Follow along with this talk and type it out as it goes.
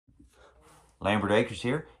Lambert Acres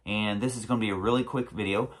here, and this is going to be a really quick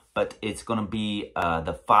video, but it's going to be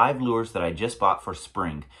the 5 lures that I just bought for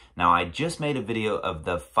spring. Now, I just made a video of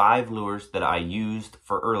the 5 lures that I used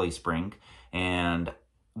for early spring, and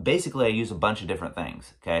basically I use a bunch of different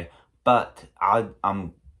things, okay? But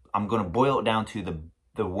I'm going to boil it down to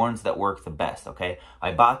the ones that work the best, okay?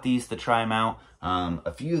 I bought these to try them out.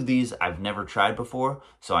 A few of these I've never tried before,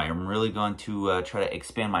 so I am really going to try to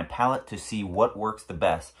expand my palette to see what works the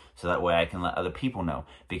best, so that way I can let other people know.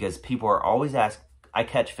 Because people are always asking, I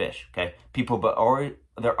catch fish, okay?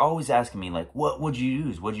 They're always asking me, like, what would you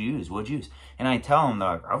use? What'd you use? What'd you use? And I tell them, they're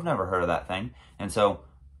like, I've never heard of that thing. And so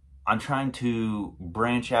I'm trying to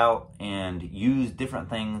branch out and use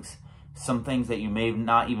different things, some things that you may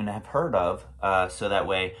not even have heard of, so that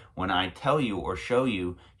way when I tell you or show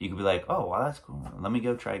you, you can be like, oh, well, that's cool. Let me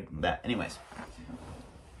go try that. Anyways,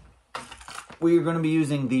 we are going to be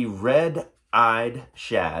using the Red-Eyed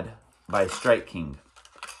Shad by Strike King.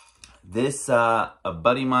 This, a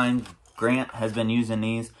buddy of mine, Grant, has been using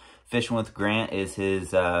these. Fishing with Grant is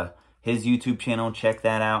his YouTube channel. Check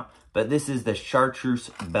that out. But this is the Chartreuse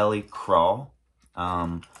Belly Crawl.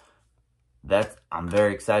 I'm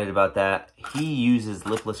very excited about that. He uses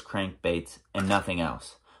lipless crankbaits and nothing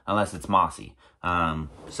else, unless it's mossy. And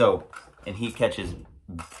he catches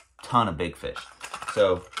a ton of big fish.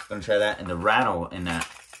 So I'm gonna try that, and the rattle in that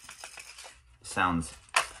sounds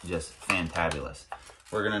just fantabulous.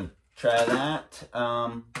 We're gonna try that.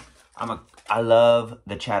 I love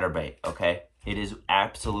the chatterbait, okay? It is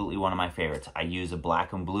absolutely one of my favorites. I use a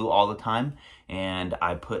black and blue all the time, and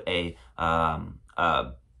I put a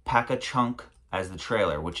Pack-a-Chunk as the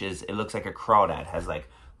trailer, which is, it looks like a crawdad, has like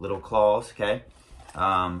little claws, okay?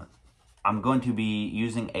 I'm going to be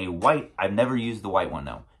using a white, I've never used the white one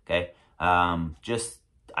though, okay? I've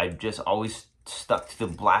just always stuck to the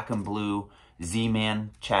black and blue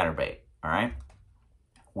Z-Man chatterbait, all right?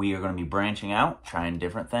 We are going to be branching out, trying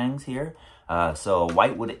different things here. So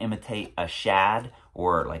white would imitate a shad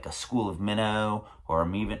or like a school of minnow, or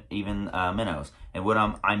even minnows. And what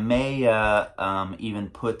I may even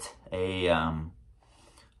put a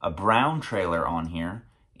brown trailer on here,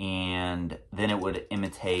 and then it would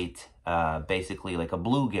imitate basically like a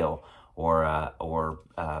bluegill or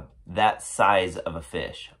that size of a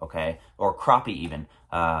fish, okay, or crappie even.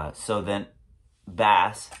 So then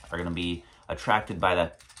bass are going to be attracted by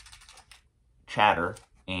the chatter,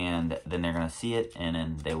 and then they're going to see it, and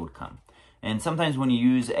then they would come. And sometimes when you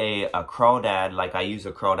use a crawdad, like I use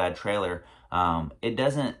a crawdad trailer, it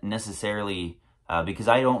doesn't necessarily, because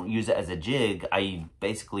I don't use it as a jig, I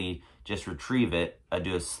basically just retrieve it. I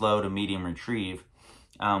do a slow to medium retrieve.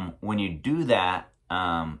 When you do that,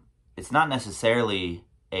 it's not necessarily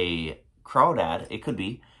a crawdad, it could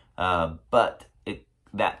be, but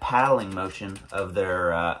that paddling motion of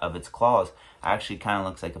of its claws actually kind of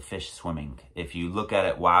looks like a fish swimming. If you look at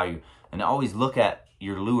it while and always look at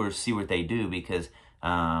your lures, see what they do, because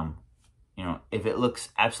you know, if it looks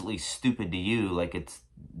absolutely stupid to you, like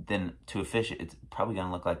then to a fish, it's probably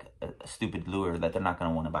gonna look like a stupid lure that they're not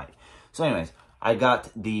gonna want to bite. So anyways, I got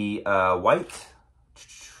the white.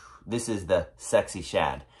 This is the Sexy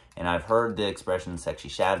Shad. And I've heard the expression sexy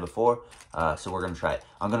shad before, so we're going to try it.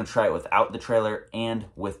 I'm going to try it without the trailer and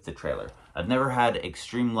with the trailer. I've never had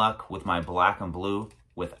extreme luck with my black and blue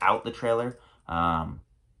without the trailer. All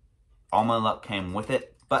my luck came with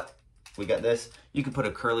it, but we got this. You could put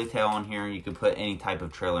a curly tail on here. You could put any type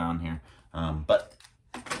of trailer on here, but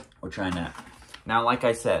we're trying that. Now, like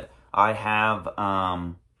I said, I've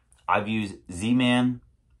used Z-Man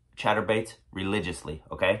chatterbaits religiously,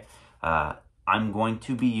 okay? I'm going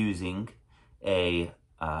to be using a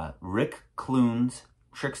Rick Clunes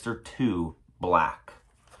Trickster 2 Black.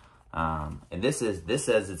 And this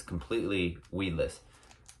says it's completely weedless.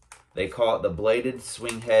 They call it the bladed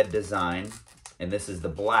swing head design, and this is the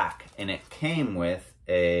black. And it came with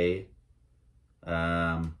a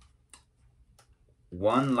One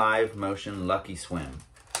Live Motion Lucky Swim,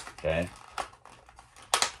 okay?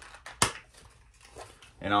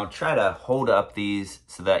 And I'll try to hold up these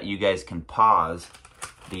so that you guys can pause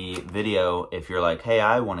the video if you're like, hey,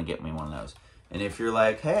 I want to get me one of those. And if you're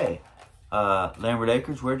like, hey, Lambert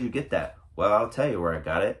Acres, where'd you get that? Well, I'll tell you where I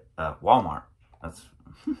got it. Walmart.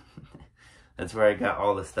 That's where I got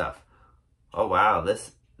all the stuff. Oh, wow.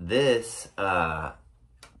 This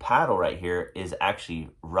paddle right here is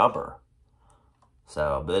actually rubber.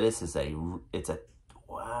 So, but this is it's a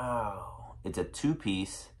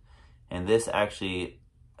 2-piece. And this actually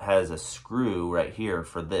has a screw right here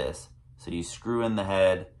for this. So you screw in the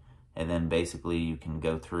head, and then basically you can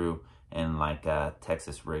go through and like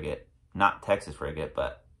Texas rig it. Not Texas rig it,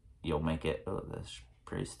 but you'll make it, oh, that's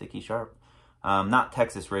pretty sticky sharp. Not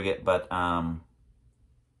Texas rig it, but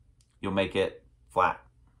you'll make it flat.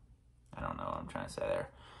 I don't know what I'm trying to say there.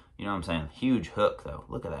 You know what I'm saying? Huge hook though.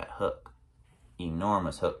 Look at that hook.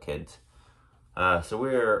 Enormous hook, kids.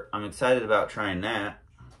 So I'm excited about trying that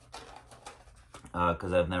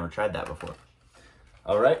because I've never tried that before.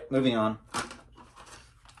 All right, moving on.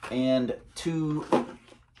 And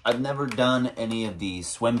I've never done any of these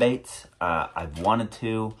swim baits. I've wanted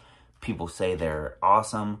to. People say they're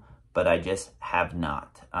awesome, but I just have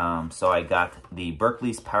not. So I got the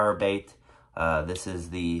Berkley's Power Bait. This is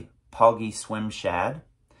the Poggy Swim Shad,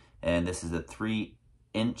 and this is a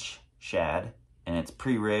 3-inch shad, and it's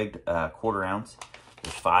pre-rigged, 1/4 ounce.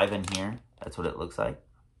 There's 5 in here. That's what it looks like.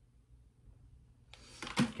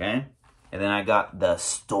 Okay, and then I got the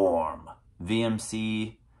Storm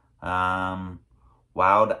VMC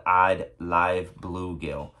Wild-Eyed Live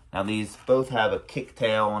Bluegill. Now these both have a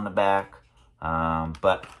kicktail on the back,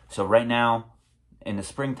 but so right now in the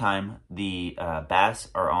springtime, the bass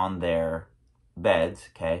are on their beds,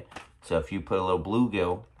 okay? So if you put a little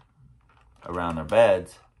bluegill around their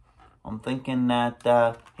beds, I'm thinking that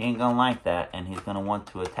he ain't gonna like that and he's gonna want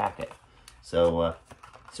to attack it. So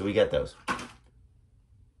we get those.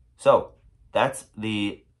 So that's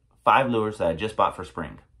the 5 lures that I just bought for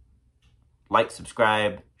spring. Like,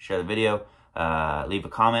 subscribe, share the video, leave a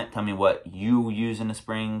comment, tell me what you use in the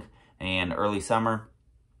spring and early summer.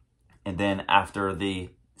 And then after the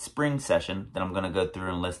spring session, then I'm gonna go through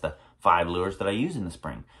and list the 5 lures that I use in the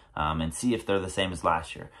spring and see if they're the same as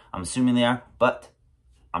last year. I'm assuming they are, but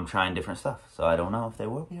I'm trying different stuff, so I don't know if they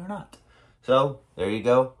will be or not. So there you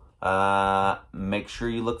go. Make sure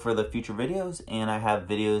you look for the future videos, and I have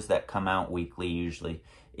videos that come out weekly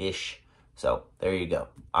usually-ish. So there you go.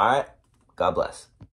 All right, God bless.